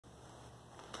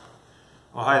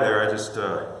Well, hi there. I just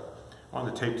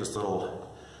wanted to tape this little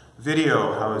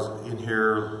video. I was in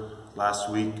here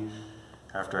last week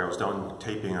after I was done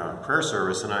taping a prayer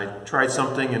service, and I tried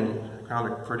something and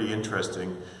found it pretty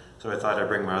interesting. So I thought I'd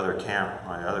bring my other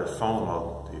phone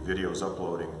while the video is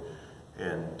uploading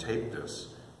and tape this.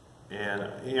 And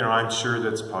I'm sure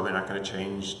that's probably not going to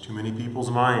change too many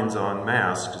people's minds on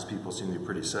masks, because people seem to be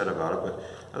pretty set about it. But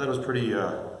I thought it was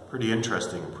pretty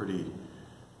interesting,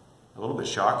 a little bit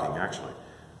shocking, actually.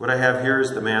 What I have here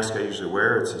is the mask I usually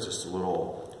wear. It's just a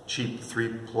little cheap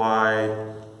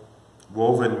 3-ply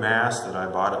woven mask that I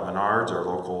bought at Menards, our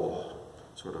local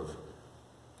sort of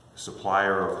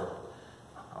supplier of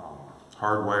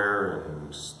hardware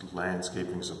and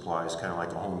landscaping supplies, kind of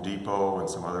like a Home Depot and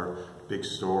some other big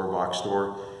store, box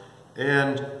store.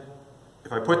 And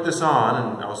if I put this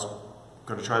on, and I was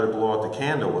going to try to blow out the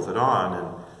candle with it on,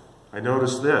 and I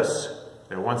noticed this,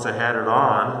 that once I had it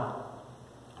on,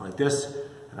 like this,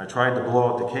 and I tried to blow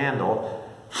out the candle,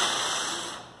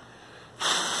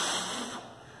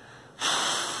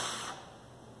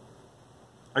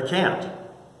 I can't.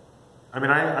 I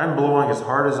mean, I'm blowing as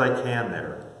hard as I can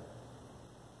there.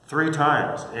 3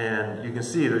 times, and you can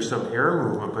see there's some air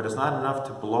movement, but it's not enough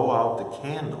to blow out the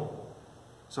candle.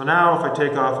 So now if I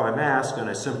take off my mask and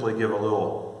I simply give a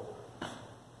little,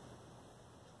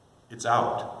 it's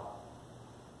out.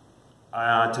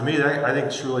 To me, I think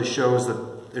this really shows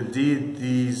that indeed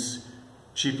these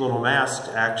cheap little masks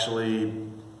actually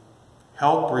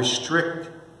help restrict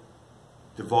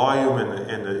the volume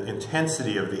and the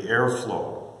intensity of the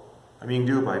airflow. I mean, you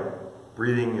can do it by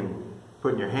breathing and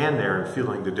putting your hand there and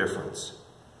feeling the difference.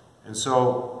 And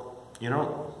so,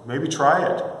 maybe try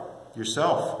it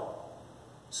yourself.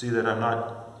 See that I'm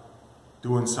not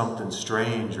doing something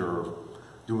strange or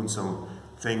doing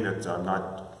something that I'm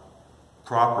not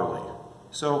properly.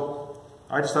 So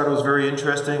I just thought it was very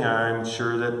interesting. I'm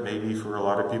sure that maybe for a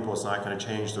lot of people it's not going to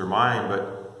change their mind,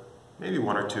 but maybe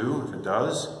 1 or 2, if it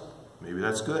does, maybe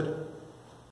that's good.